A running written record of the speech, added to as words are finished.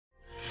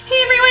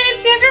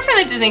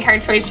the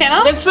DisneyCarToys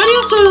channel. It's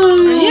video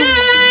soon!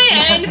 Yay!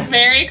 And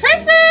Merry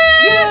Christmas!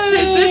 Yay!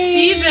 It's the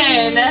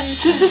season.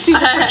 Just the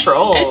season for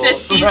trolls. It's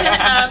the season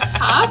of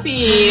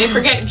Poppy.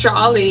 Forget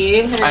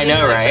Jolly. I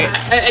know, right?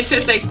 It's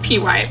just like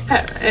PY.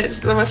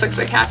 It almost looks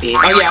like happy.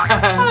 Oh yeah.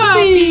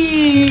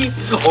 Poppy.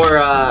 Or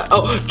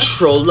oh,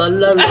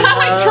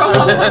 Troll-la-la-la. Troll.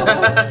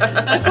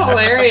 That's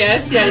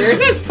hilarious. Yeah, yours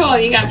is cool.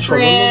 You got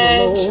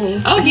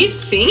Fringe. Oh, he's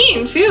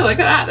singing too. Look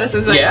at that. This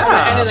is like the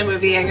end of the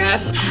movie, I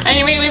guess.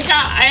 Anyway, we've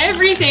got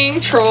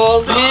everything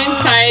trolls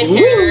inside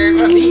here.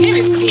 Well, you can't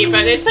even see,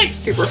 but it's like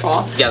super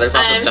full. Yeah, there's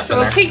lots of stuff so in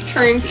we'll there. take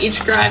turns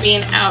each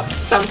grabbing out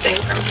something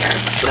from here.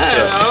 Let's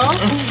do it.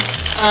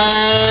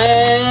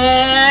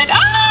 And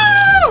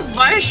oh,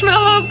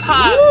 marshmallow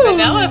pop,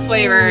 vanilla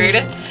flavored.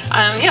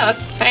 Yeah,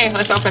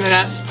 let's open it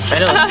up. I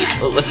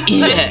know. Let's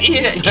eat it. Let's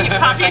eat it. Eat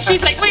Poppy.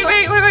 She's like, wait.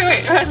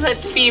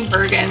 Let's be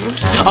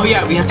Bergens. Oh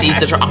yeah, we have to eat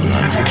the troll.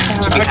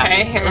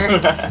 Okay, here.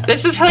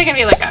 This is probably gonna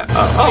be like a.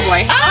 Oh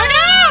boy. Oh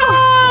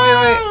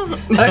no! Wait.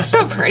 It looks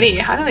so pretty.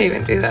 How do they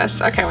even do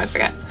this? Okay, one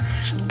second.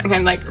 I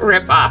can like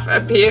rip off a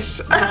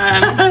piece.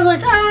 I'm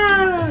like,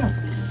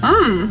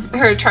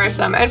 Here, try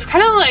some. It's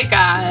kind of like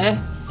a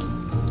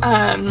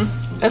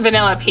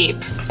vanilla peep.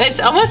 It's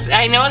almost,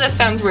 I know this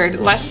sounds weird,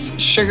 less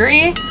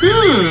sugary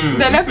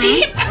than a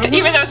peep,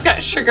 even though it's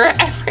got sugar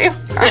everywhere.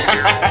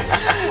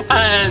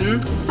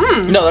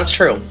 No, that's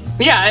true.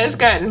 Yeah, it's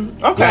good.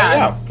 Okay,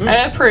 yeah.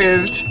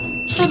 Approved.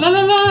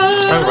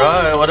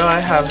 Alright, what do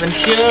I have in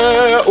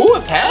here? Ooh, a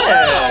Pez!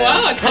 Oh,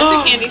 wow, tons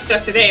of candy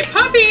stuff today.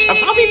 Poppy! A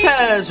Poppy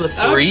Pez with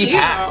 3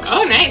 packs.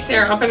 Oh, nice.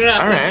 Here, open it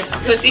up. Alright.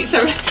 Let's eat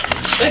some.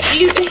 Let's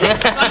eat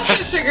lots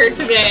of sugar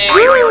today.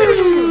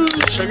 Woo!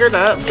 Sugared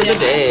up for the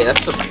day.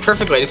 That's the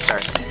perfect way to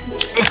start.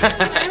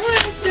 I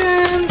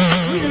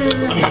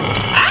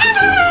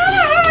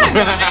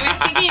was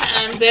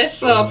thinking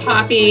this little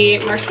Poppy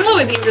marshmallow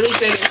would be really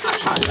good in hot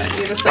chocolate.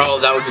 You just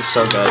like that would be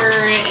so good.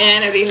 stir it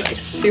in. It'd be like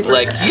super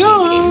like amazing.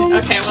 yum.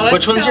 Okay, well let's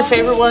Which one's your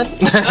favorite one?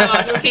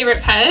 your favorite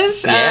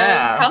Pez?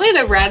 Yeah. Probably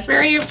the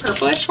raspberry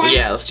purplish one.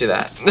 Yeah, let's do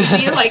that. Do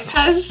you like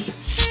Pez?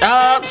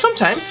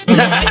 Sometimes.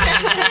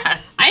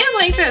 I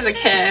liked it as a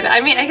kid. I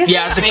mean, I guess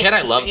as a kid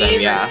I loved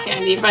them, yeah.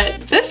 Candy,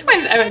 but this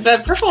one,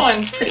 the purple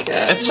one's pretty good.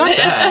 It's not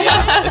bad,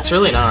 yeah. It's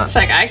really not. It's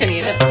like, I can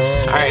eat it.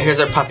 Alright, here's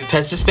our Poppy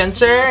Pez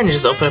dispenser, and you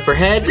just open up her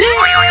head.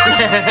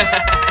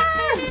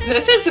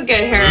 This is the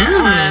good hair.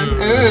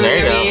 Ooh, there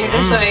you go.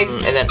 It's like,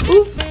 and then,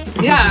 ooh.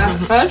 yeah,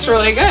 that's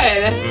really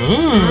good.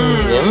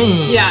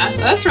 Yummy. Yeah,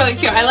 that's really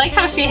cute. I like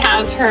how she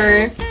has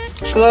her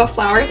little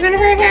flowers in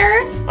her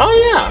hair. Oh,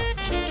 yeah.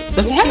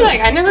 That's She has cute. like,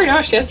 I never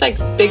know, she has like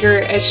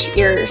bigger-ish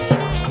ears.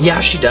 Yeah,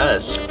 she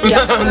does.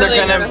 Yeah, I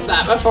really noticed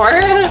that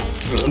before.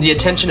 The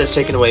attention is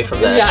taken away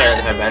from the hair of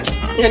the headband.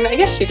 And I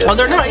guess she does. Oh,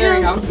 they're not, there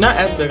you go. not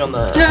as big on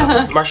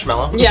the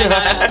marshmallow. Yeah,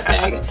 not as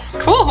big.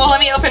 Cool, well let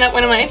me open up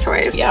one of my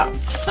toys. Yeah.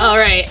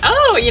 Alright,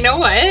 oh, you know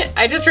what?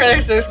 I just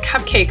realized there's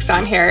cupcakes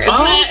on here. Isn't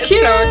that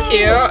cute. so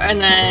cute? And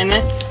then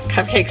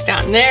cupcakes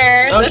down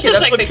there. Oh, this cute. is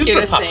That's like what the Cooper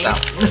cutest pops thing. out.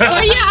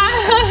 Oh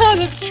yeah,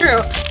 that's true.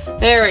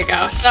 There we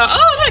go. So,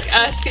 oh look,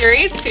 a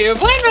series 2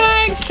 blind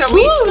bag. So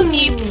we still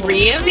need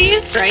 3 of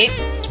these, right?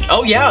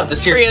 Oh yeah, the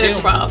series 3 of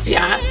 2. the 12,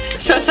 yeah.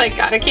 So it's like,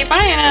 gotta keep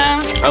buying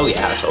them. Oh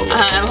yeah, totally.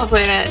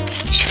 Hopefully to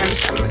trim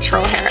some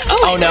troll hair.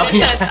 Oh no. what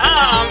is this?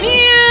 Oh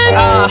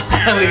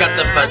man. We got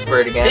the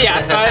fuzzbird again.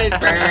 Yeah,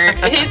 fuzzbird.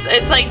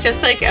 It's like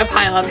just like a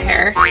pile of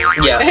hair.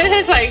 Yeah.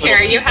 It's like, here,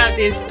 you have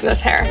this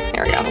hair.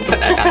 Here we go, we'll put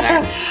that down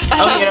there.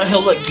 Oh, you know,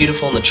 he'll look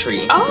beautiful in the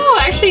tree. Oh,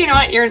 actually, you know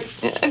what?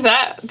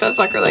 That does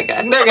look really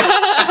good. There we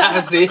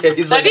go. See,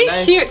 he's That'd be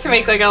nice. cute to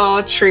make like a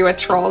little tree with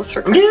trolls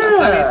for Christmas.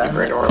 That'd be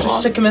super adorable. Just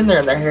stick them in there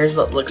and their hairs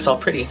looks all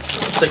pretty.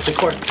 It's like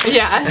decor.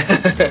 Yeah.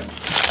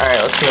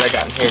 Alright, let's see what I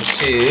got in here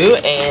too.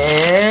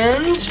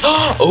 And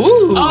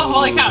ooh. Oh,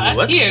 holy cow, that's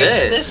what's huge.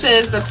 this?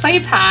 This is the play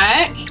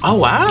pack. Oh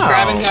wow.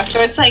 Grab and go.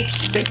 So it's like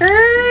stickers.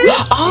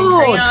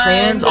 Oh, and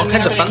crayons, all and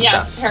kinds of fun everything.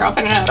 stuff. Yeah, here,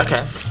 open it up.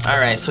 Okay.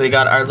 Alright, so we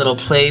got our little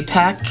play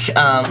pack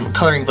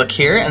coloring book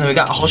here, and then we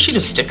got a whole sheet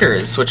of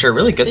stickers, which are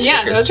really good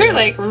stickers. Yeah, those too. are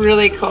like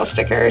really cool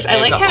stickers. I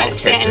like got how all it's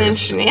the Sand and characters.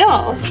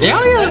 Chanel.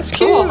 Yeah, that's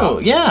cool.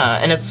 cute.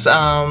 Yeah, and it's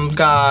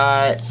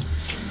got.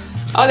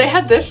 Oh, they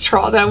had this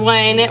troll, the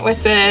one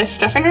with the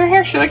stuff in her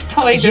hair. She looks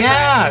totally different.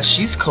 Yeah,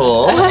 she's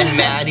cool. And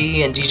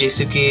Maddie and DJ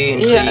Suki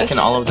and Creek and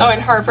all of them. Oh,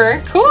 and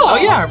Harper. Cool. Oh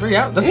yeah, Harper.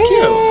 Yeah, that's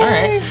cute. All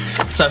right.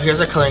 So here's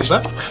our coloring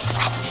book.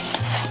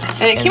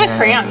 And it came with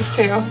crayons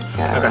too.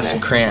 Yeah, I got some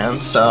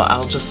crayons, so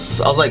I'll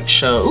like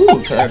show.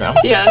 Ooh, there we go.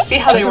 Yeah, let's see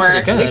how they Those are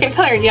work. pretty We good. can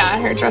color,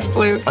 her dress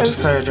blue. I'll just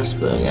color her dress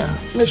blue. Yeah.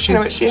 That's kind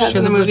of what she has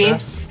in the a blue movie.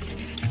 dress.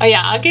 Oh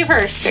yeah, I'll give her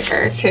a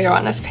sticker too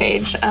on this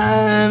page.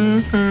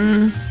 There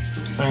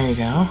you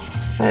go.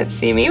 Let's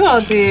see, maybe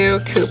I'll do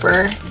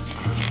Cooper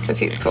because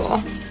he's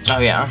cool. Oh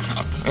yeah.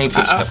 And he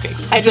poops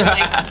cupcakes. I just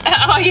like.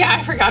 Oh yeah,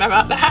 I forgot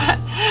about that.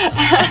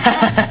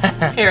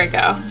 Here we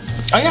go.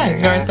 Oh yeah,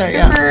 you're right there.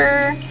 Yeah.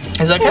 Cooper.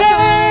 Is that good?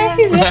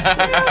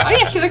 Oh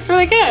yeah, she looks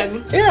really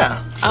good.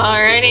 Yeah.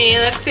 Alrighty,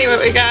 let's see what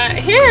we got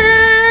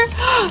here.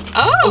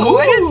 Oh,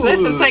 what is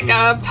this? It's like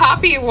a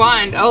poppy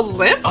wand. Oh,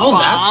 lip balm. Oh,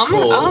 that's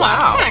cool. Oh,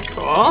 Wow. that's kind of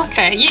cool.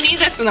 Okay, you need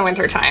this in the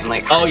winter time,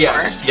 like. Oh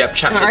yes, yep.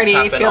 I'm already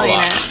happen a feeling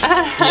lot. it.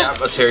 Yeah,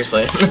 but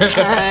seriously.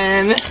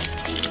 Okay.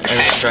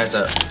 It dries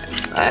up.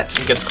 Let's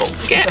It gets cold.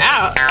 get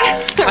out.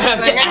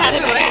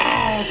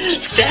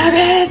 Stab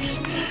it.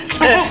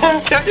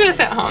 Don't do this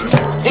at home.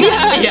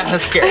 Yeah,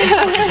 that's scary.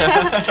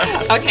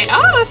 Okay,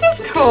 oh, this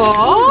is cool.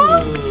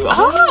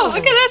 Oh,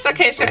 look at this.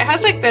 Okay, so it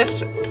has like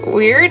this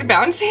weird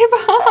bouncy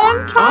ball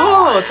on top.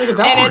 Oh, it's like a bouncy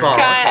ball. And it's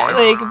got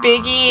like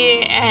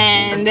Biggie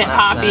and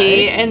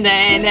Poppy and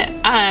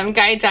then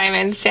Guy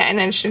Diamond, and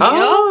then Chanel.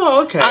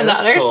 Oh, okay. On the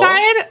that's other cool.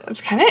 side,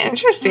 it's kind of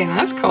interesting.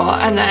 That's cool.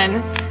 And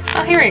then,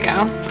 oh, here we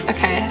go.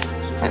 Okay,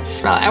 let's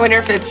smell it. I wonder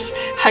if it's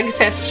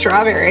Hugfest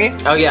strawberry.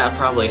 Oh yeah,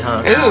 probably, huh?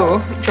 Ooh, do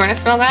you want to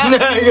smell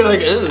that? You're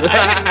like, ooh.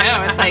 I don't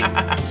know. It's like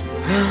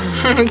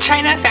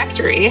China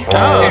Factory.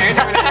 Oh.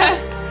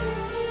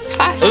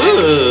 Classic.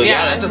 Ooh,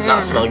 yeah, that does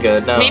not smell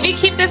good. No. Maybe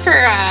keep this for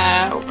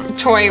a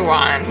toy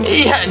wand.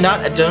 Yeah,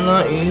 do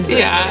not use it.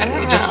 Yeah, I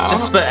don't know.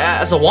 Just, but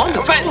as a wand,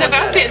 it's But cool the like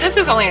that. bouncy, this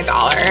is only $1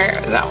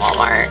 at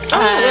Walmart. Oh,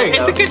 there you it's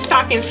go. a good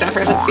stocking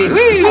stuffer. Let's see.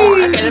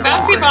 Woo! Okay, the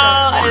bouncy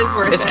ball is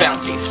worth It's it.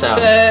 bouncy, so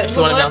The if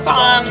you want a lip bouncy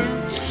ball. balm,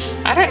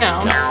 I don't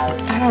know.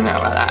 I don't know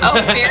about that. Oh,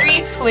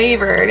 berry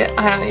flavored.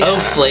 Yeah. Oh,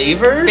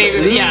 flavored?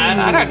 Maybe,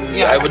 yeah, I don't.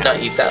 Yeah, I would not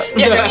eat that.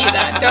 Yeah, don't eat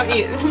that.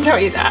 Don't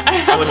eat that.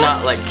 I would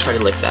not like try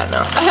to lick that.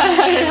 No.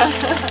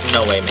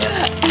 No way, man.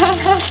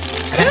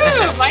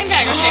 Ooh, blind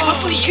bag. Okay,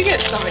 hopefully you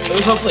get some of Ooh,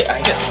 these. hopefully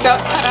I get some. Don't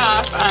cut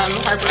off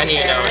Harper's I need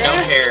hair. no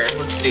hair.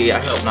 Let's see. I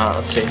hope not.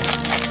 Let's see.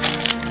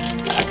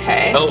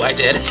 Okay. Oh, I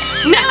did.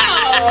 No!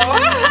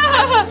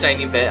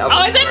 Tiny bit.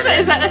 Oh,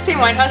 is that the same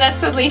one? Oh,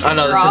 that's the leafy Oh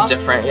no, girl. this is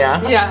different. Yeah.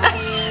 Yeah.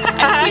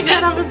 I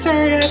just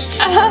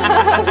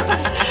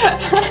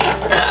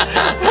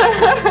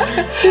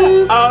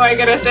Oh my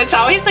goodness, it's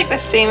always like the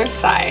same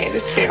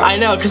side too. I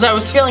know, because I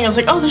was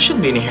like, oh, there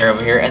shouldn't be any hair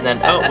over here, and then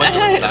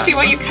see,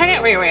 well, you cut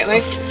it. Wait,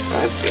 let's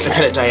see. So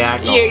cut it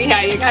diagonal. You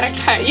gotta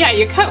cut. Yeah,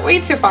 you cut way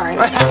too far.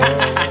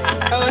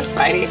 Oh,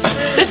 Spidey,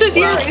 this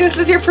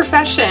is your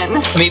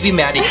profession. Maybe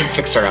Maddie can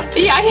fix her up.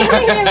 Yeah,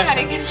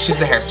 Maddie. She's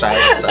the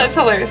hairstylist. So. That's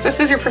hilarious. This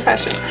is your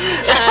profession.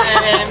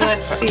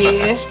 Let's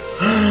see.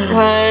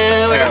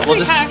 What do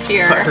we have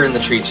here? Put her in the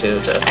tree too.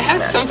 I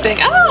have something.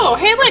 Oh,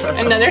 hey, look,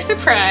 another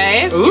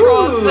surprise. Ooh.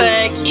 Trolls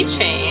the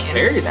keychains.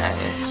 Very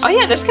nice. Oh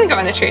yeah, this can go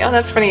in the tree. Oh,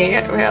 that's funny. We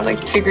have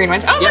like 2 green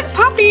ones. Oh, Yep. look,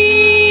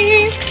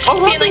 Poppy. Oh,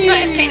 see, like Poppy. what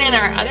I was saying in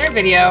our other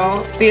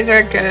video, these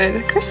are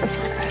good Christmas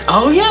ornaments.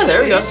 Oh yeah,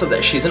 there we go. So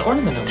that she's an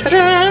ornament. On the tree.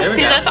 Ta-da! There we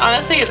See,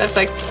 go. that's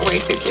like way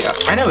too cute.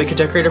 I know, we could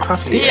decorate her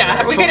puppy.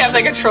 Yeah, we could have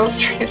like a trolls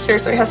tree.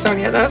 Seriously, we have so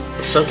many of those.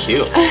 It's so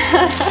cute.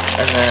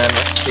 And then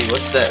let's see,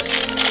 what's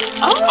this?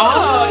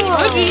 Oh,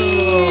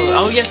 emoji.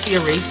 Oh yes, the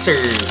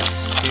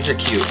erasers. These are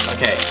cute.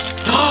 Okay.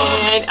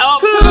 And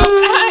poop.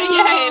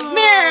 Yay,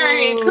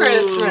 Merry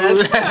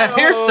Christmas.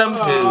 Here's some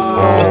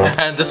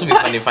poo. This will be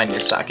fun to find in your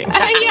stocking. Yeah,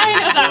 I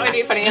know that would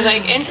be funny.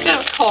 Like instead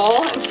of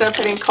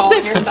putting coal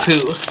in your stocking.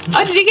 Poo.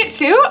 Oh, did you get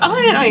 2? Oh,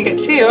 I didn't know you get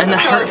 2. And the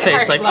heart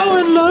face, like, love. oh,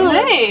 I love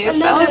it.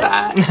 Nice. I love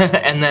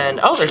that. And then,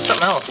 oh, there's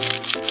something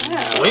else.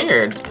 Yeah.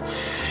 Weird.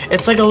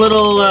 It's like a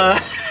little,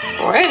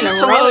 What in just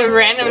the a world? little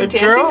Random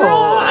dancing girl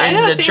girl? I in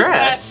don't a think dress.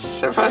 that's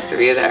supposed to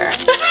be there.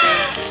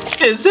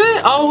 Is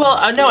it? Oh,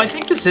 well, no, I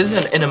think this is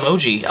an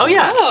emoji. Oh,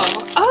 yeah.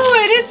 Oh,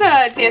 it is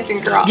a dancing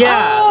girl.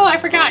 Yeah. Oh, I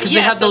forgot. Because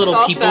Yes, they have the little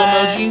salsa. people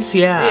emojis.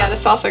 Yeah. Yeah, the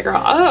salsa girl.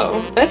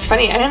 Oh, that's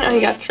funny. I didn't know you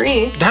got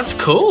 3. That's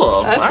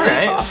cool. That's All really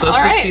right. cool. So that's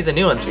All supposed to right. be the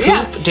new ones. Poop,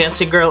 Yes.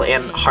 dancing girl,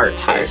 and heart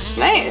face.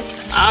 Nice.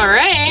 All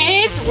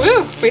right.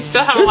 Woo. We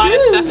still have a lot of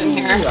stuff in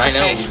here. I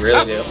know, Okay. we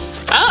really do.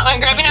 Oh, I'm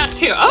grabbing out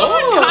 2. Oh,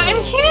 Oh.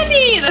 cotton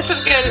candy. This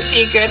is going to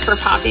be good for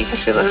Poppy because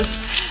she loves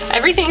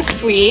everything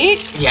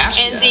sweet. Yeah,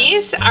 she And does.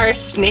 these are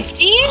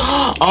Snifty.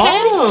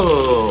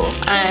 Oh.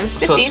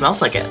 Snifty. So it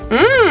smells like it.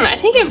 I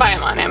think you can buy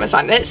them on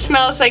Amazon. It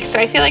smells like, so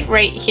I feel like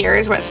right here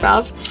is what it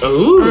smells.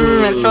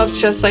 Ooh. It smells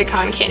just like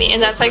cotton candy.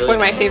 And that's like one of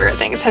my favorite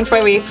things. Hence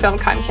why we film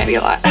cotton candy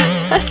a lot.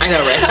 I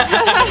know,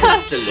 right?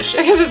 It's delicious.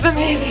 Because it's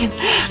amazing.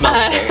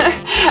 Smells great.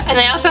 And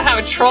I also have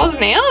a Trolls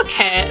nail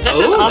kit. This is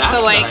Ooh, also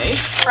that's like nice.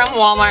 from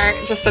Walmart,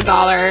 just $1.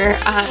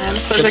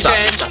 So it's a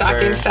good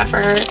stocking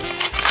stuffer.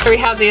 So we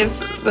have this.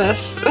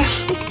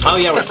 Oh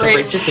yeah, we're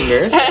separate your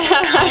fingers.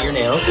 Show your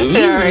nails. Ooh.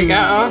 There we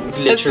go. It's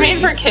Glittery.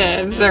 made for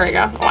kids. There we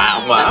go.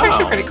 Wow. That's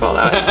actually pretty cool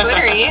though. It's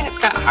glittery. It's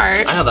got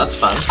hearts. I know, that's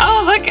fun.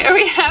 Oh look,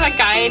 we have a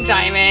Guy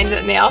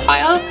Diamond nail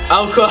file.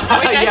 Oh cool.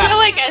 Which I feel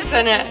like as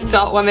an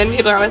adult woman,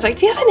 people are always like,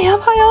 do you have a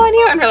nail file on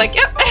you? And we're like,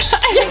 yep.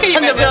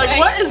 And they'll be like,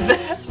 what is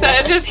that?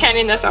 So just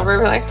handing this over,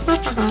 we're like,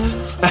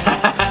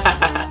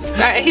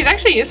 he's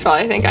actually useful,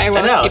 I think. I I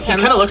will know, keep he him.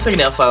 kind of looks like a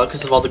nail file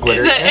because of all the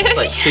glitter. It's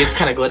like, see, it's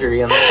kind of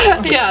glittery on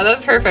there. Yeah,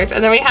 that's perfect.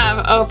 And then we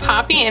have,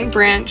 Poppy and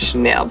Branch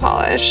nail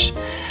polish.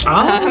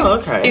 Oh,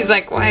 okay. He's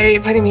like, why are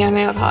you putting me on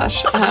nail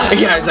polish?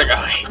 Yeah, he's like, oh,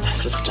 I hate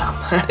this. This is dumb.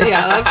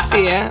 Yeah, let's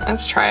see it.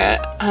 Let's try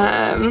it.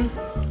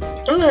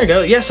 Oh, there we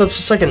go. Yeah, so it's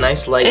just like a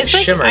nice light It's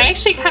like, shimmer. I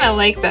actually kind of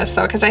like this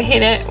though, because I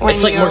hate it when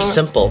it's like more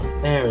simple.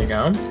 There we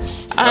go.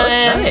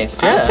 That looks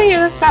nice, yeah. Honestly,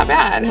 that's not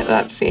bad.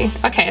 Let's see.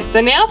 Okay,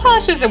 the nail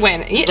polish is a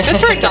win.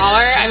 Just for $1,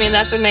 I mean,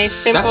 that's a nice,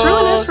 simple that's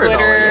really nice for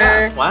glitter.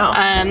 $1, yeah. Wow.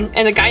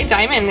 And the Guide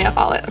Diamond nail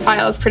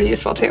file is pretty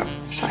useful too.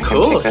 So I can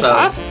Cool, take this so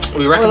off.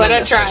 we recommend let it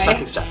this for dry.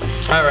 stocking stuffing.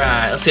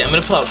 Alright, let's see, I'm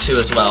gonna pull out 2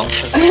 as well.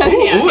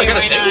 Yeah, Ooh, I got a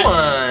why big not?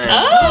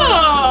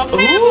 one.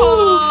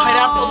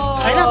 Oh,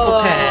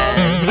 Pineapple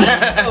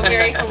pen. Oh,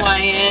 very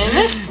Hawaiian.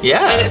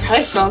 Yes. And it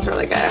probably smells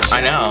really good.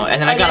 I know.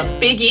 And then I got a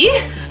Biggie.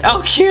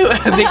 Oh, cute. A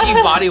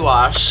Biggie body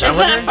wash. Isn't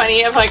that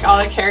funny of like all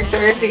the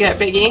characters to get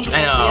Biggie?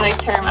 I know. You like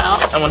tear them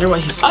out. I wonder what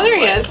he smells Oh, there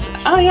like. he is.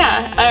 Oh,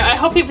 yeah. I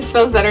hope he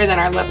smells better than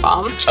our lip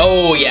balm.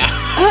 Oh,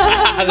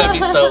 yeah.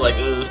 That'd be so like,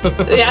 ooh.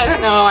 Yeah, I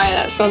don't know why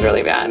that smells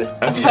really bad.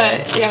 Okay.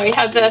 But yeah, we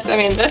have this. I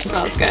mean, this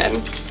smells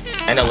good.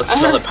 I know. Let's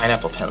smell the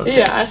pineapple pen. Let's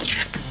Yeah.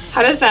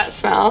 How does that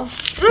smell?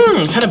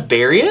 Kind of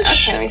berryish.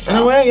 Okay, let me in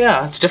smell. a way,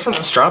 yeah. It's different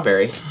than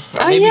strawberry.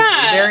 Oh, Maybe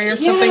yeah. blueberry or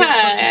something it's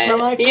supposed to smell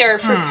like. Yeah, or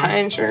fruit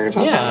punch or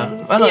something.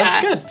 Yeah. I know,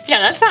 that's good. Yeah,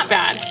 that's not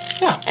bad.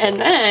 Yeah. And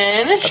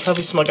then, That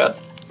probably smell good.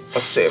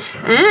 Let's see.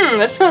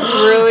 this smells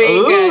really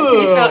good. Can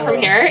you smell it from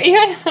here?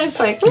 Yeah, it's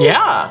like, ooh.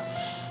 Yeah.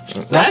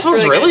 That That's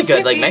smells really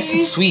good. Like Snippy. nice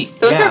and sweet.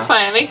 Those yeah. are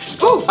fun. It makes,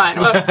 oh, fun.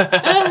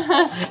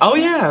 Oh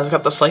yeah, it's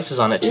got the slices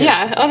on it too.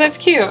 Yeah, oh, that's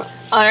cute. All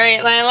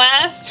right, my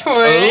last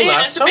toy.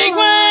 last That's a big toy.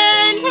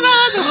 one.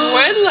 Ta-da, the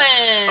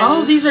Woodlands.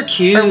 Oh, these are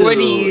cute. Or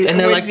woodies. And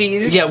they're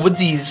Woodsies. like, yeah,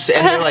 woodsies.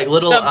 And they're like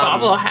little the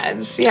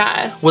bobbleheads,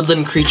 yeah.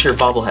 woodland creature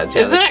bobbleheads.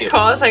 Yeah, Isn't that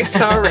cool? It's like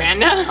so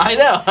random. I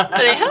know. But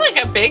they have like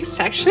a big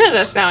section of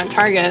this now in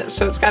Target,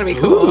 so it's gotta be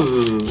cool.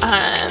 Ooh.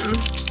 And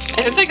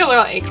it's like a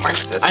little acorn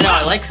at this I know,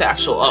 point. I like the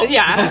actual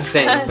Yeah.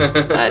 thing.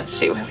 Let's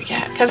see what we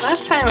get. Because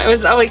last time it was,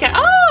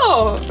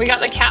 we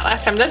got the cat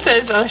last time. This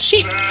is a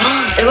sheep.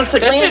 It looks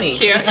like This Lanny. is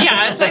cute.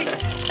 Yeah, it's like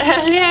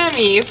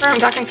Lammy from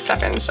Ducking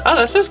Stuffins. Oh,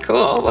 this is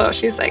cool. Whoa,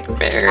 she's like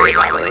very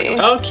bubbly.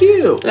 Oh,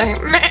 cute. Like,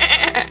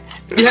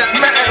 Yeah.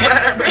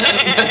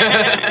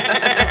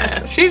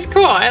 she's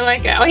cool. I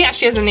like it. Oh yeah,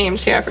 she has a name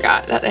too. I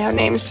forgot that they have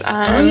names.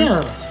 Oh,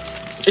 yeah.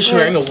 Is she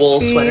wearing a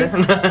wool sweater?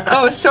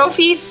 Oh,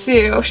 Sophie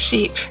Sue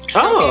sheep.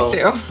 Sophie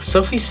Sue.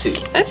 Sophie Sue.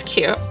 That's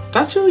cute.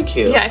 That's really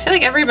cute. Yeah, I feel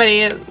like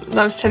everybody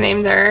loves to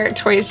name their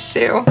toys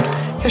Sue.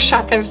 Because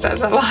Shopkins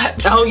does a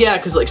lot. Oh yeah,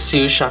 because like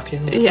Sue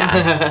Shopkins.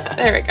 Yeah.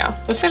 There we go.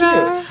 That's cute.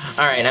 All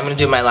right, I'm gonna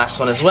do my last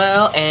one as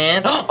well,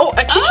 and oh,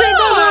 a keychain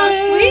Oh,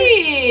 bag.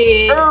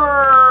 sweet.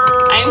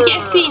 I'm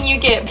guessing you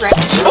get bread.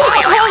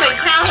 Oh, holy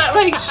cow! That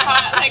like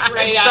shot like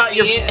right Shot at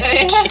your me.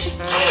 It's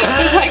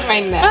like my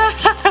neck.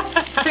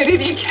 Where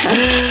did you get?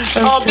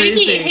 Oh,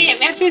 crazy. Biggie, hey, it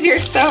matches your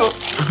soap.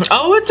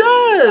 Oh, it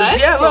does. That's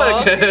yeah, cool.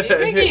 look.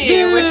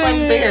 Biggie, which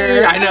one's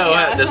bigger? I know,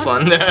 Yeah. this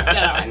one.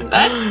 That one.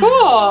 That's cool.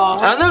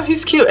 Oh no,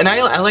 he's cute, and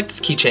I like this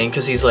keychain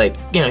because he's like,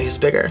 you know, he's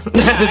bigger,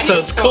 so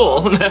it's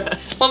cool.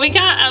 Well, we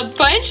got a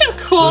bunch of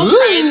cool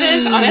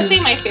prizes. Honestly,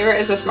 my favorite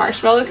is this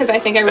marshmallow because I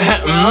think I really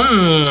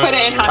will put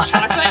it in hot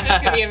chocolate and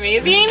it's gonna be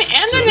amazing.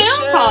 And the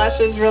nail polish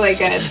is really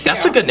good too.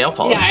 That's a good nail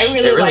polish. Yeah, I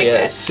really like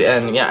it. is.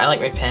 And yeah, I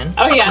like my pen.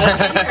 Oh yeah, the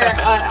pens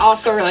are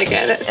also really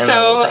good.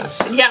 So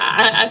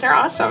yeah, they're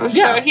awesome. So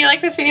Yeah. if you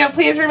like this video,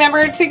 please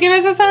remember to give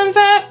us a thumbs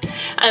up.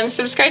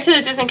 Subscribe to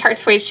the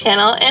DisneyCarToys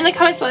channel. In the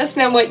comments, let us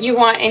know what you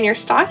want in your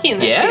stocking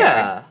this year.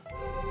 Yeah.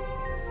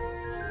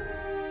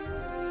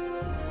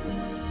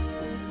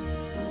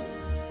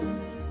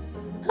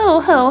 Ho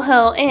ho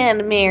ho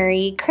and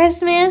Merry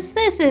Christmas!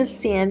 This is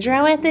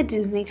Sandra at the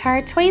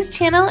DisneyCarToys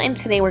channel, and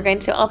today we're going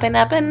to open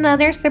up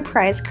another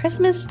surprise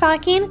Christmas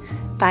stocking.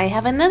 But I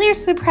have another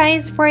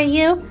surprise for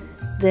you.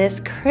 This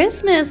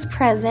Christmas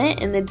present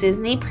in the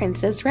Disney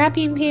Princess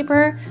wrapping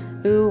paper.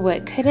 Ooh,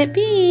 what could it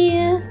be?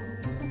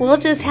 We'll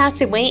just have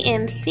to wait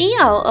and see.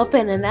 I'll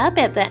open it up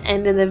at the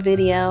end of the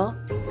video.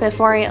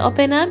 Before I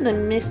open up the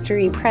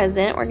mystery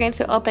present, we're going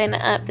to open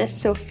up the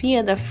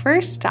Sophia the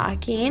First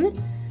stocking.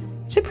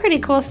 It's a pretty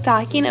cool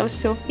stocking of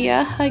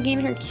Sophia hugging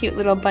her cute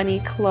little bunny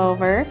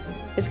Clover.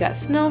 It's got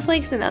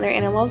snowflakes and other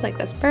animals like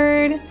this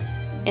bird,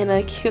 and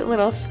a cute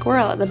little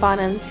squirrel at the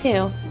bottom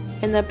too.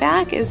 And the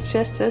back is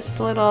just this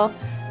little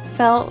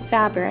felt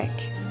fabric.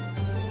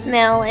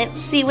 Now let's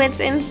see what's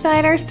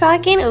inside our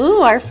stocking.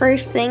 Ooh, our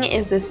first thing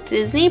is this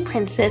Disney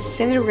Princess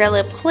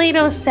Cinderella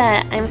Play-Doh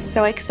set. I'm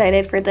so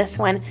excited for this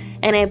one,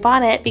 and I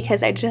bought it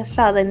because I just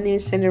saw the new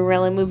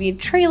Cinderella movie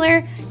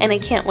trailer and I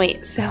can't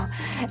wait. So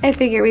I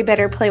figure we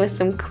better play with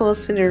some cool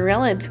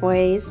Cinderella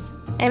toys.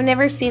 I've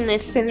never seen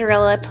this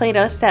Cinderella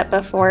Play-Doh set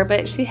before,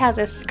 but she has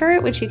a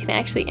skirt which you can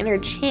actually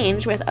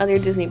interchange with other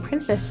Disney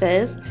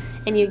princesses,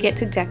 and you get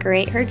to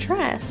decorate her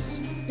dress.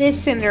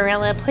 This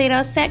Cinderella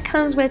Play-Doh set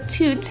comes with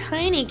 2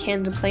 tiny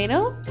cans of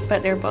Play-Doh,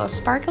 but they're both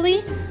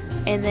sparkly.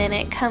 And then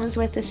it comes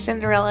with the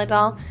Cinderella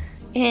doll,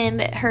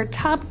 and her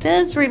top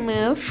does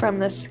remove from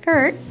the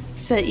skirt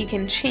so that you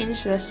can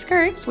change the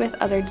skirts with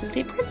other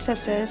Disney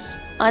princesses.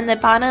 On the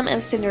bottom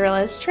of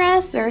Cinderella's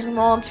dress, there's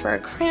molds for a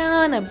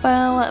crown, a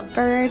bow, a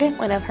bird,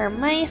 one of her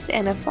mice,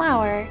 and a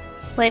flower.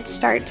 Let's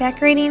start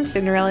decorating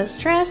Cinderella's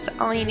dress.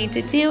 All you need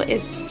to do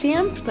is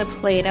stamp the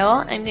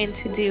Play-Doh. I'm going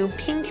to do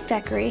pink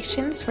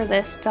decorations for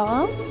this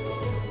doll.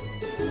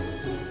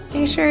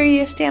 Make sure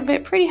you stamp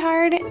it pretty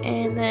hard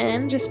and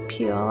then just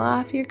peel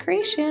off your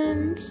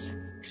creations.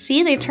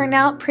 See, they turned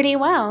out pretty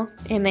well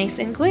and nice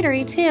and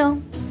glittery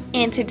too.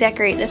 And to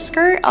decorate the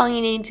skirt, all you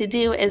need to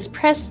do is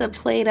press the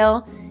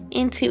Play-Doh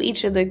into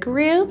each of the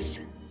grooves,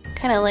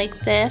 kind of like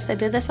this. I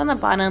did this on the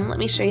bottom. Let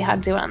me show you how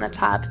to do it on the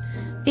top.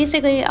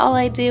 Basically, all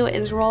I do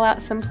is roll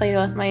out some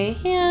Play-Doh with my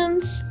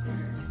hands.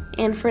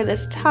 And for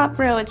this top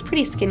row, it's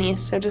pretty skinny,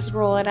 so just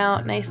roll it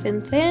out nice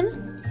and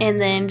thin. And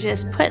then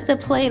just put the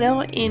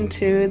Play-Doh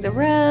into the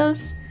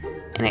rows.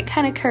 And it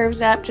kind of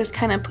curves up. Just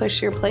kind of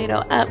push your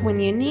Play-Doh up when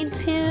you need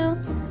to.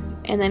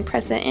 And then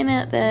press it in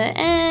at the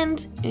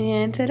end.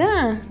 And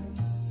ta-da!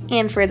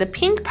 And for the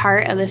pink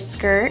part of the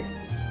skirt,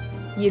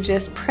 you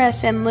just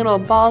press in little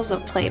balls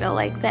of Play-Doh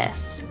like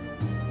this.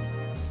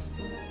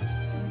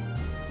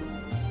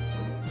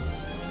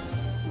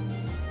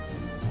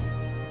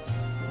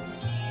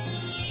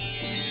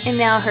 And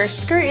now her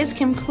skirt is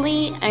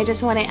complete. I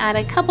just want to add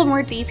a couple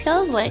more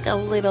details, like a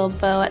little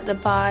bow at the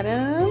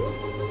bottom.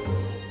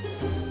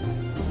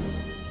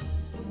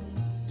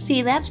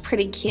 See, that's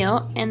pretty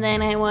cute. And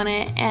then I want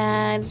to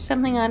add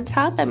something on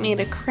top. I made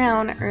a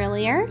crown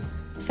earlier,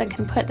 so I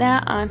can put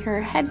that on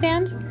her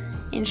headband,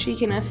 and she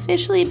can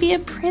officially be a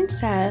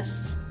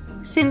princess.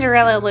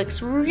 Cinderella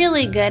looks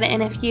really good,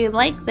 and if you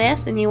like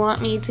this and you want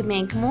me to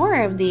make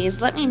more of these,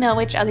 let me know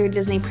which other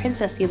Disney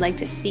princess you'd like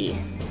to see.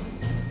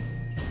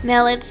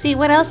 Now let's see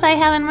what else I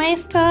have in my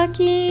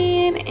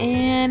stocking.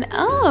 And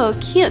oh,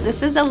 cute.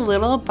 This is a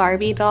little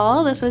Barbie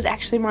doll. This was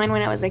actually mine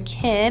when I was a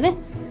kid.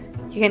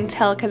 You can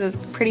tell because it's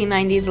pretty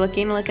 90s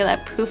looking. Look at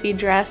that poofy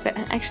dress. It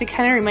actually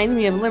kind of reminds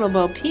me of Little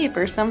Bo Peep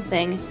or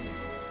something.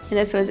 And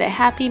this was a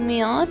Happy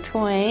Meal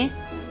toy.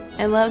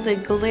 I love the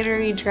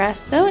glittery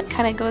dress though. It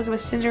kind of goes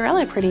with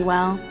Cinderella pretty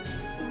well.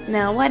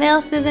 Now what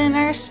else is in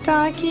our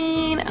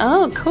stocking?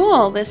 Oh,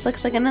 cool. This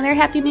looks like another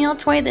Happy Meal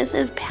toy. This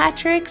is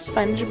Patrick,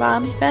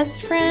 SpongeBob's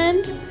best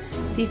friend,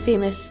 the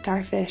famous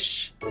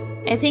starfish.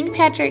 I think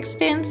Patrick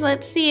spins.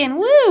 Let's see. And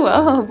woo!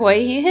 Oh boy,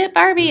 he hit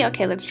Barbie.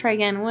 Okay, let's try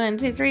again. 1,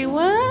 2, 3.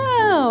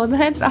 Whoa!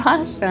 That's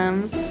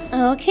awesome.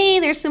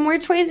 Okay, there's some more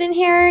toys in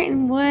here.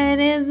 And what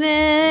is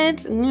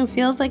it? Ooh,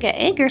 feels like an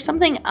egg or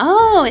something.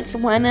 Oh, it's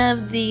one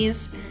of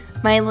these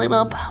My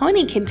Little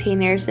Pony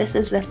containers. This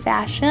is the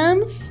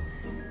Fashions.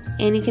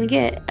 And you can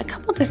get a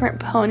couple different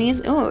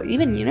ponies. Oh,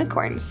 even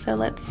unicorns. So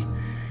let's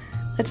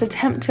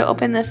attempt to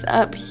open this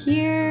up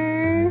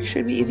here.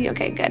 Should be easy.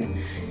 Okay, good.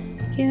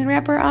 Get the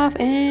wrapper off,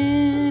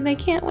 and I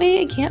can't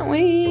wait. I can't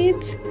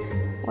wait.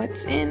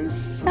 What's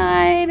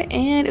inside?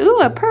 And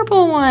ooh, a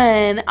purple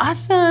one.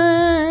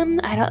 Awesome.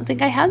 I don't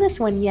think I have this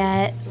one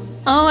yet.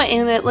 Oh,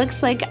 and it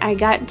looks like I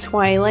got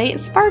Twilight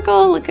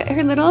Sparkle. Look at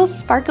her little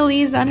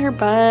sparklies on her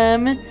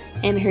bum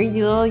and her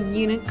little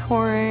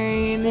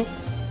unicorn.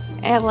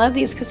 I love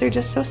these because they're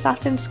just so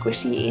soft and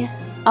squishy.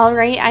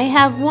 Alright, I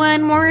have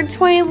one more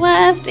toy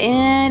left,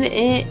 and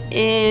it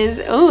is,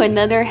 oh,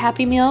 another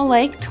Happy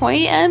Meal-like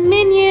toy, a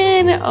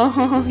Minion.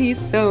 Oh, he's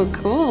so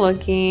cool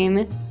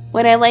looking.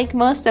 What I like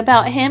most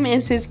about him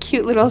is his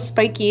cute little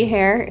spiky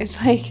hair. It's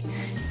like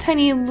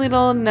tiny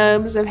little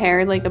nubs of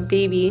hair like a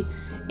baby.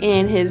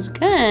 And his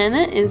gun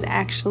is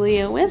actually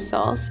a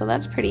whistle, so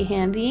that's pretty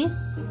handy.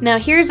 Now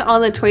here's all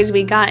the toys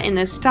we got in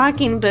the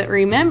stocking, but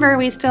remember,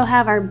 we still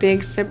have our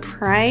big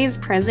surprise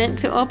present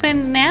to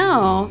open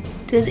now.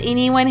 Does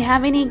anyone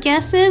have any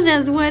guesses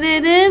as what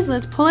it is?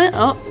 Let's pull it.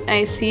 Oh,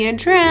 I see a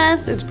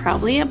dress. It's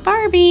probably a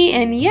Barbie,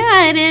 and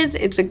yeah, it is.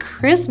 It's a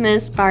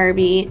Christmas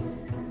Barbie.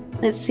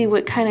 Let's see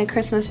what kind of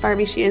Christmas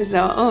Barbie she is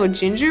though. Oh,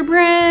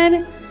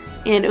 gingerbread.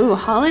 And ooh,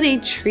 holiday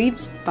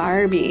treats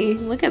Barbie.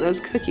 Look at those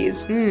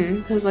cookies.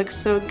 Those look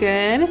so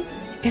good.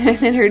 And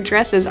then her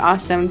dress is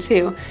awesome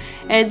too.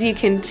 As you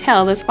can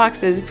tell, this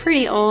box is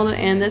pretty old,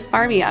 and this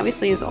Barbie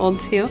obviously is old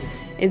too.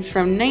 It's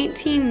from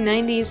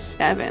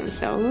 1997,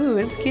 so ooh,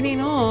 it's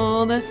getting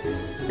old.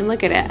 And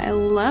look at it. I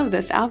love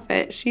this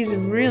outfit. She's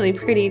really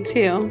pretty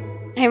too.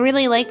 I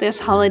really like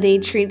this holiday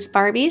treats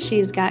Barbie.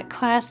 She's got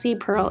classy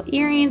pearl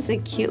earrings, a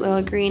cute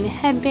little green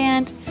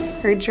headband.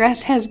 Her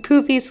dress has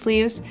poofy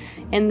sleeves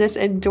and this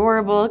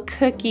adorable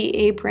cookie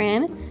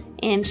apron,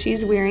 and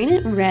she's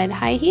wearing red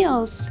high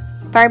heels.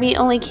 Barbie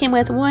only came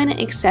with one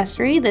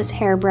accessory, this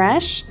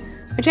hairbrush,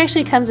 which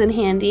actually comes in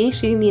handy.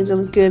 She needs a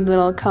good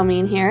little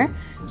combing here.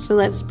 So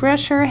let's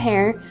brush her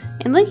hair.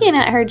 And looking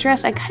at her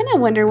dress, I kind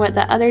of wonder what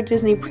the other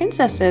Disney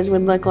princesses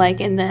would look like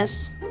in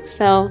this.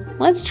 So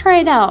let's try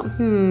it out.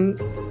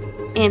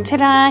 And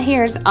ta-da,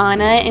 here's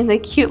Anna in the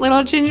cute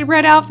little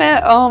gingerbread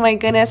outfit. Oh my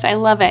goodness, I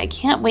love it. I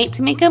can't wait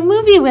to make a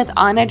movie with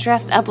Anna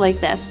dressed up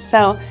like this.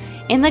 So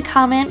in the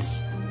comments,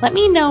 let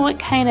me know what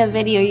kind of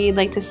video you'd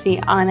like to see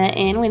Anna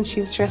in when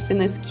she's dressed in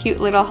this cute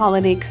little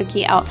holiday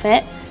cookie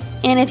outfit.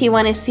 And if you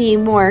want to see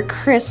more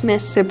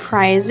Christmas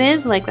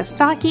surprises like the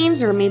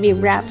stockings or maybe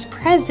wrapped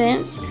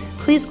presents,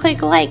 please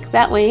click like.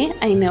 That way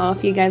I know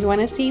if you guys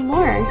want to see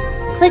more.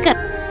 Click up.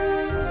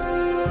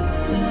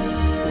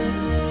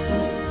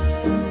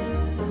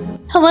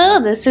 Hello,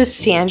 this is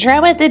Sandra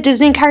with the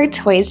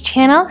DisneyCarToys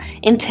channel,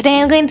 and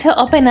today I'm going to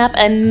open up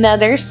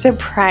another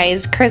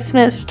surprise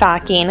Christmas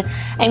stocking.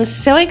 I'm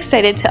so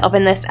excited to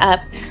open this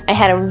up. I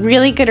had a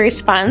really good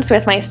response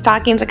with my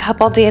stockings a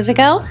couple days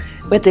ago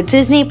with the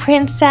Disney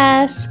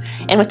Princess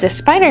and with the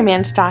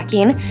Spider-Man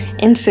stocking,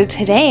 and so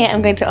today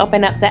I'm going to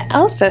open up the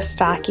Elsa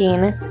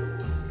stocking.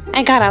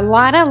 I got a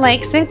lot of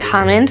likes and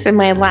comments in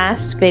my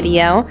last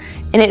video,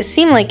 and it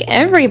seemed like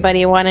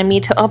everybody wanted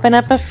me to open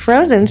up a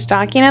Frozen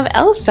stocking of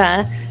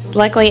Elsa.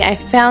 Luckily, I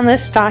found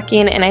this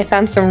stocking and I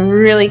found some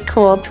really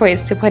cool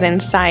toys to put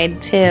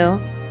inside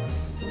too.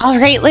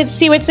 Alright, let's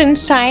see what's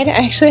inside. I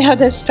actually have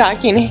this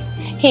stocking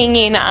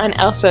hanging on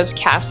Elsa's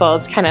castle.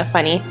 It's kind of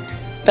funny.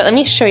 But let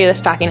me show you the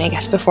stocking, I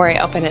guess, before I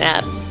open it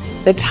up.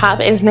 The top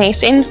is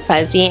nice and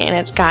fuzzy and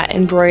it's got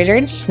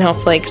embroidered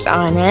snowflakes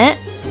on it.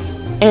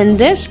 And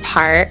this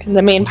part,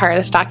 the main part of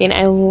the stocking,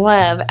 I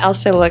love.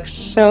 Elsa looks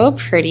so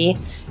pretty.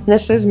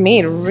 This is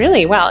made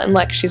really well. And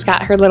look, she's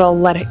got her little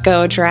Let It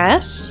Go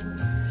dress.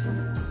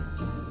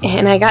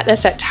 And I got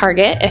this at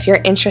Target if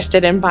you're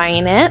interested in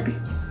buying it.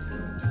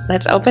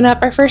 Let's open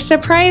up our first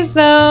surprise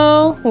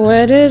though.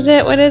 What is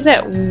it? What is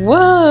it?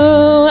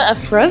 Whoa! A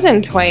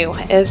Frozen toy.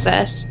 What is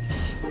this?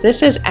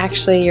 This is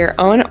actually your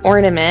own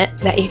ornament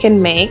that you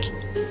can make.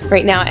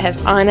 Right now it has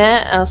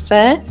Anna,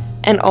 Elsa,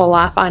 and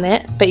Olaf on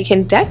it, but you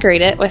can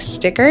decorate it with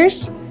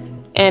stickers.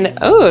 And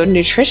oh,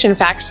 nutrition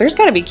facts, there's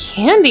gotta be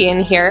candy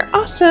in here.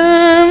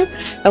 Awesome!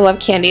 I love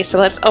candy, so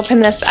let's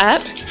open this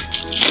up.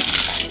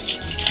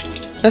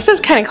 This is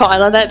kind of cool. I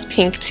love that it's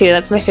pink too.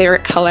 That's my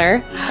favorite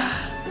color.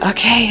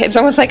 Okay, it's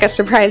almost like a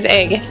surprise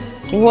egg.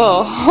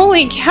 Whoa,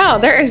 holy cow,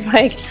 there is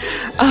like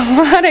a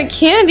lot of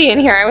candy in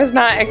here. I was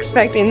not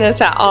expecting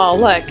this at all.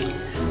 Look.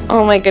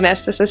 Oh my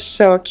goodness, this is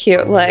so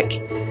cute. Look.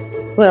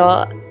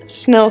 Little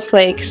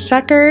snowflake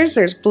suckers.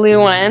 There's blue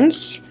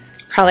ones,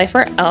 probably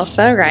for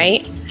Elsa,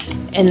 right?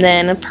 And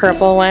then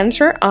purple ones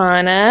for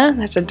Anna.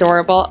 That's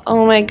adorable.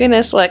 Oh my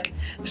goodness, look.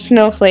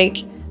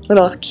 Snowflake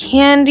little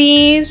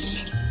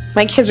candies.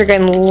 My kids are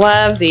going to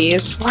love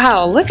these.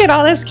 Wow, look at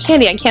all this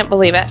candy. I can't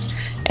believe it.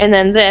 And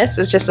then this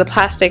is just the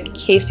plastic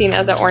casing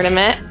of the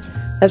ornament.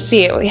 Let's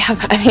see, we have,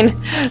 I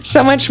mean,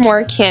 so much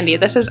more candy.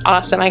 This is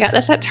awesome. I got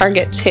this at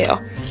Target too,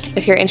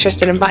 if you're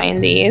interested in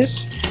buying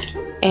these.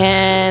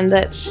 And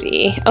let's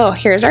see. Oh,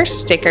 here's our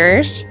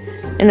stickers.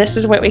 And this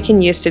is what we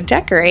can use to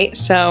decorate.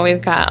 So we've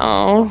got,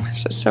 oh,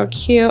 this is so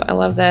cute. I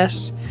love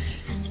this.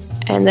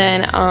 And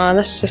then, oh,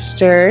 the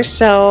sisters.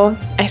 So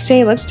I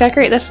say, let's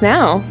decorate this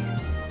now.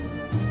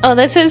 Oh,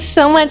 this is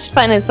so much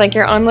fun. It's like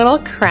your own little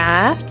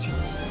craft.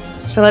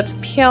 So let's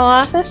peel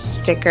off the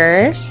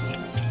stickers.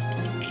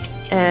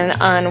 And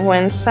on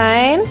one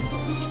side,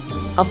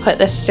 I'll put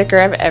the sticker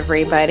of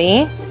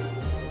everybody.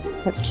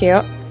 That's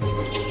cute.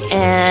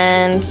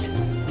 And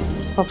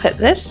we'll put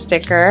this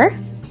sticker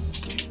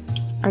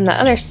on the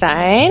other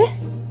side.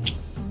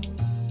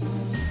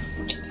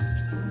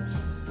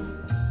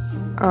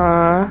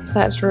 Aw,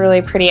 that's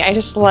really pretty. I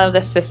just love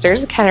the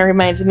sisters. It kind of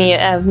reminds me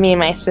of me and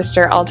my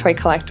sister, All Toy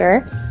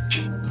Collector.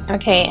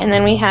 Okay, and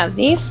then we have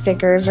these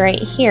stickers right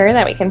here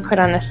that we can put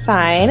on the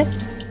side.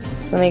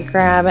 So let me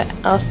grab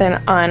Elsa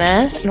and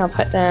Anna, and I'll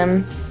put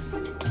them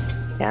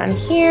down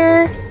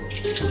here.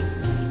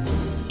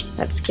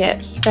 Let's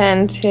get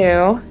Sven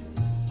too.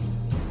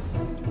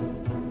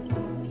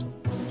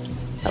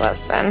 I love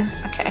Sven.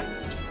 Okay.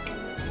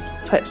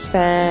 Put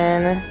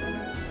Sven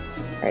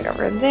right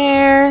over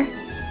there.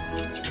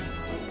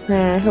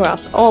 Who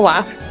else?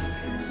 Olaf.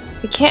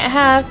 We can't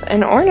have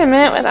an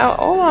ornament without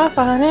Olaf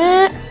on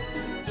it.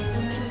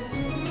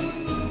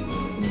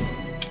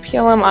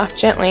 Peel him off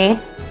gently.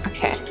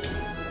 Okay.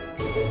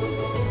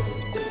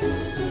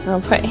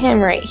 I'll put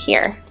him right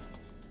here.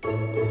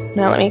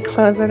 Now let me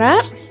close it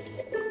up.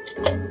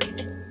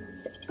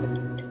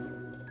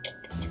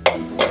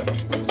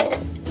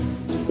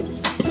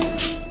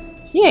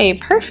 Yay,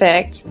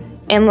 perfect.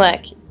 And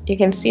look, you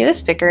can see the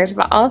stickers,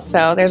 but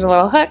also there's a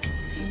little hook.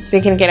 So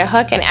you can get a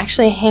hook and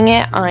actually hang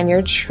it on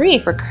your tree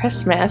for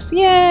Christmas.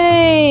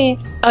 Yay!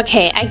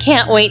 Okay, I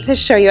can't wait to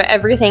show you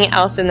everything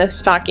else in this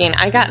stocking.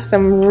 I got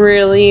some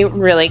really,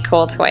 really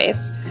cool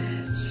toys.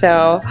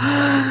 So,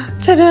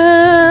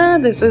 ta-da!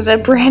 This is a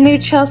brand new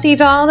Chelsea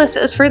doll. This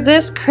is for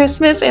this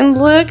Christmas, and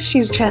look,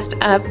 she's dressed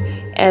up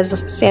as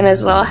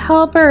Santa's little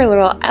helper, a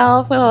little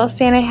elf with a little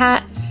Santa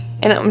hat,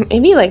 and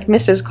maybe like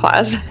Mrs.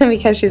 Claus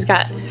because she's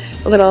got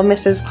a little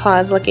Mrs.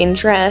 Claus looking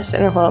dress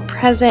and a little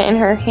present in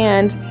her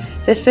hand.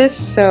 This is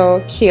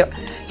so cute.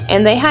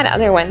 And they had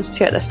other ones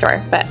too at the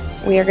store, but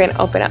we are going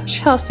to open up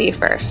Chelsea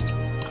first.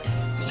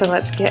 So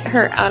let's get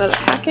her out of the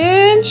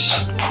package.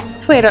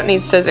 Hopefully I don't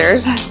need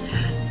scissors.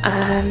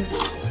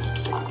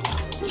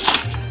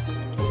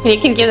 You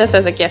can give this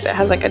as a gift. It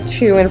has like a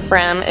to and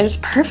from. It's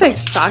perfect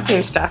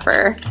stocking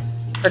stuffer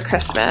for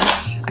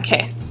Christmas.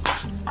 Okay,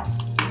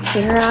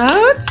 get her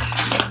out.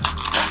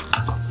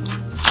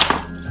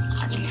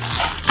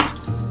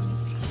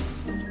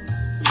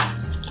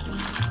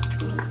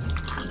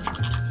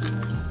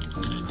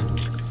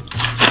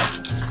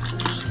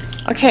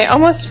 Okay,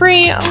 almost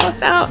free,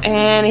 almost out,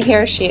 and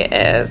here she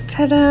is.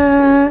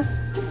 Ta-da!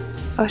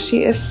 Oh,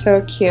 she is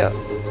so cute.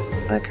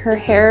 Like, her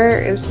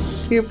hair is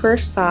super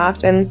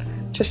soft and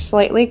just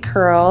slightly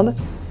curled.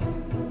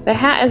 The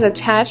hat is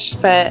attached,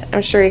 but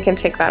I'm sure you can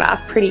take that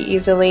off pretty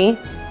easily.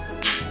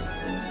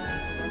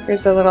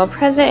 There's a little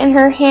present in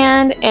her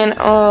hand, and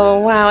oh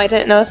wow, I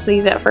didn't notice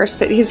these at first,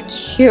 but these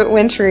cute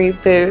wintry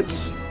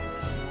boots.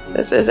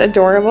 This is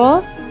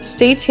adorable.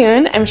 Stay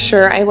tuned, I'm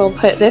sure I will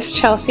put this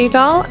Chelsea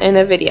doll in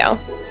a video.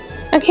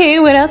 Okay,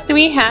 what else do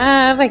we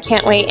have? I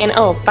can't wait. And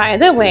oh, by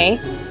the way,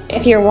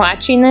 if you're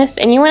watching this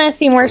and you want to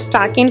see more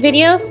stocking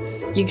videos,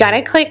 you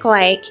gotta click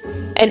like,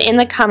 and in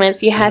the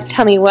comments you have to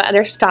tell me what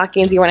other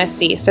stockings you want to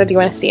see. So do you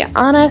want to see an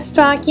Anna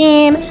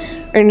stocking,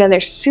 or another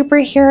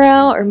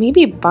superhero, or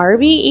maybe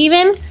Barbie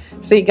even?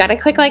 So you gotta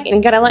click like and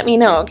you gotta let me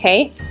know,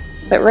 okay?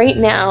 But right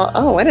now,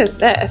 oh, what is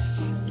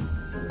this?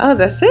 Oh,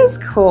 this is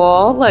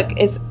cool. Look,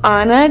 it's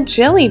Anna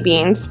jelly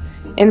beans.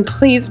 And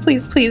please,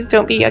 please, please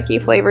don't be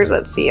yucky flavors.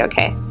 Let's see,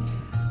 okay.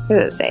 What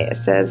does it say? It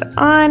says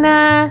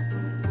Anna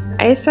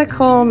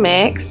icicle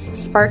mix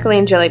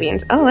sparkling jelly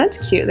beans. Oh, that's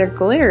cute. They're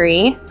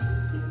glittery.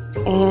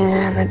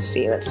 And let's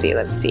see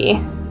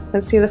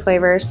the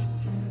flavors.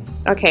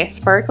 Okay,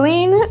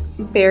 sparkling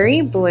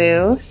berry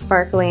blue,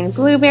 sparkling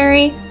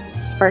blueberry,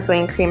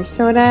 sparkling cream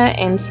soda,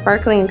 and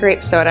sparkling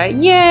grape soda.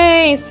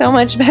 Yay! So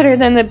much better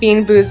than the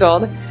Bean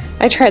Boozled.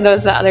 I tried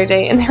those the other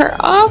day and they're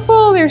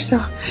awful.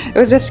 It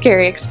was a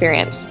scary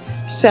experience.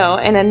 So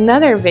in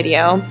another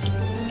video,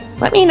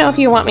 let me know if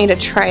you want me to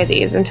try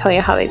these and tell you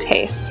how they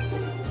taste.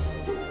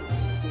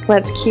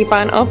 Let's keep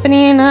on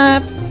opening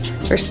up.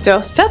 There's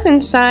still stuff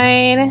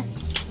inside.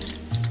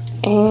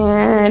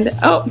 And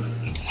oh,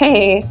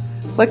 hey,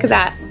 look at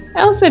that.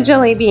 Elsa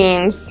jelly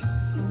beans.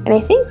 And I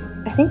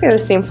think they're the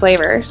same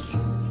flavors.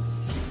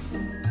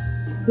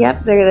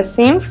 Yep, they're the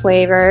same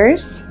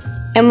flavors.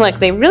 And look,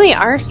 they really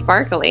are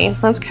sparkly.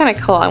 That's kind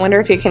of cool. I wonder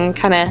if you can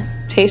kind of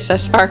taste the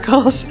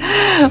sparkles.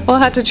 We'll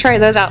have to try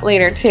those out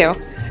later too.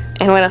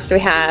 And what else do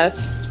we have?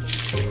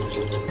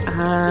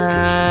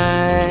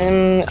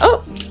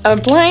 Oh, a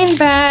blind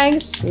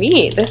bag.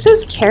 Sweet. This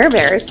is Care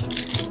Bears.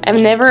 I've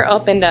never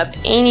opened up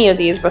any of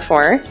these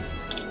before,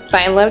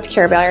 but I loved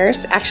Care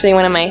Bears. Actually,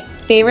 one of my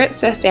favorite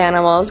stuffed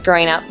animals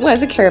growing up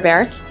was a Care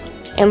Bear.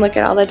 And look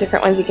at all the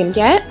different ones you can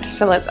get.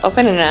 So let's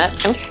open it up.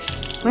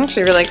 I'm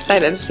actually really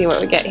excited to see what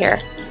we get here.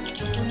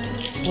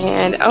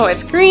 And oh,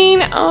 it's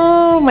green.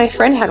 Oh, my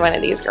friend had one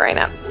of these growing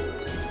up.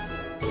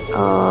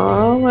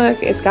 Oh,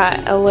 look, it's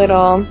got a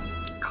little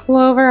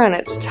clover on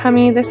its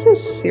tummy. This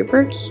is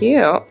super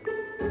cute.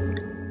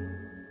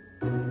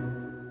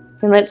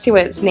 And let's see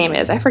what its name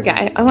is. I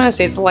forgot. I want to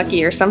say it's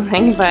Lucky or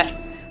something, but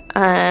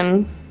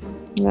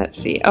let's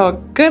see. Oh,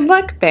 Good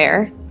Luck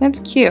Bear. That's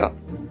cute.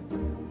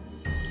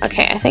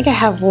 Okay, I think I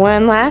have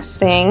one last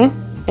thing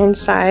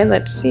inside.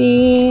 Let's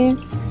see.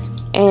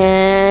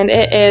 And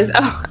it is,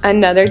 oh,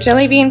 another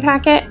jelly bean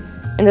packet.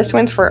 And this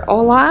one's for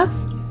Olaf.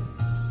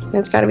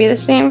 It's got to be the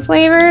same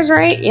flavors,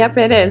 right? Yep,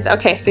 it is.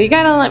 Okay, so you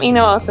got to let me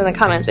know also in the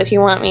comments if you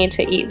want me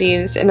to eat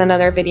these in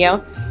another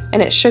video.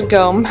 And it should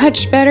go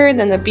much better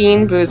than the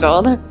Bean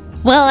Boozled.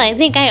 Well, I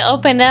think I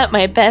opened up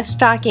my best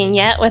stocking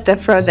yet with the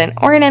frozen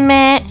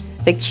ornament,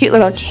 the cute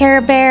little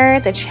Care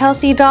Bear, the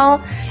Chelsea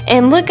doll,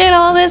 and look at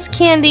all this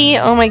candy.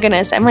 Oh my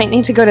goodness, I might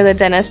need to go to the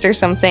dentist or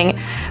something.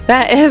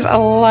 That is a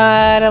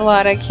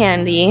lot of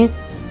candy.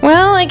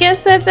 Well, I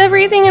guess that's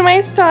everything in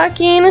my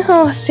stocking.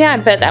 Oh,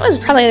 sad, but that was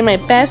probably my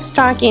best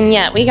stocking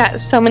yet. We got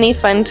so many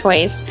fun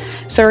toys.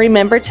 So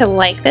remember to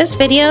like this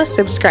video,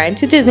 subscribe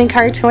to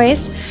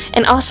DisneyCarToys,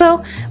 and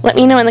also let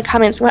me know in the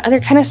comments what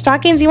other kind of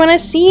stockings you want to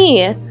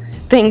see.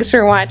 Thanks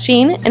for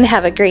watching, and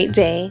have a great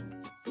day.